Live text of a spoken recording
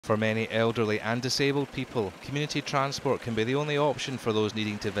For many elderly and disabled people, community transport can be the only option for those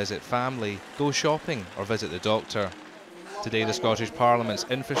needing to visit family, go shopping or visit the doctor. Today the Scottish Parliament's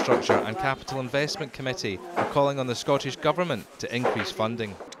Infrastructure and Capital Investment Committee are calling on the Scottish Government to increase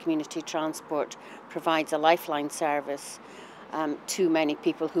funding. Community transport provides a lifeline service to many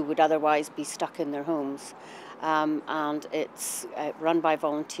people who would otherwise be stuck in their homes. And it's run by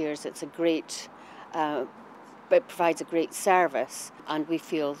volunteers. It's a great it provides a great service, and we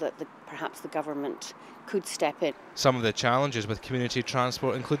feel that perhaps the government could step in. Some of the challenges with community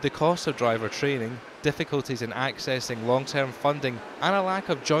transport include the cost of driver training, difficulties in accessing long-term funding and a lack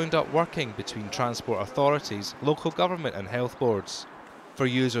of joined-up working between transport authorities, local government and health boards. For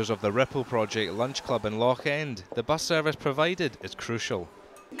users of the Ripple Project Lunch Club in Loch End, the bus service provided is crucial.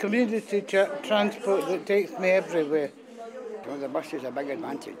 Community transport that takes me everywhere. Well, the bus is a big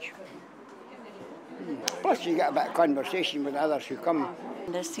advantage. Plus you get a bit of conversation with others who come.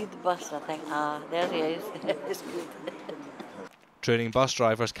 When I see the bus, I think, there he is. It's good. Training bus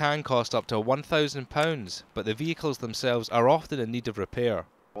drivers can cost up to £1,000, but the vehicles themselves are often in need of repair.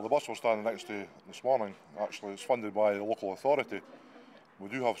 Well, the bus we're standing next to this morning, actually, is funded by the local authority. We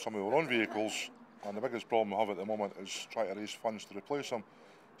do have some of our own vehicles, and the biggest problem we have at the moment is trying to raise funds to replace them.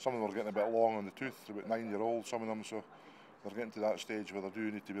 Some of them are getting a bit long in the tooth, they're about 9-year-old, some of them, so they're getting to that stage where they do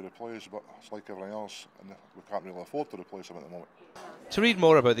need to be replaced, but it's like everything else, and we can't really afford to replace them at the moment. To read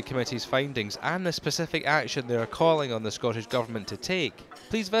more about the committee's findings and the specific action they are calling on the Scottish Government to take,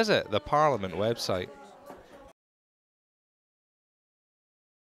 please visit the Parliament website.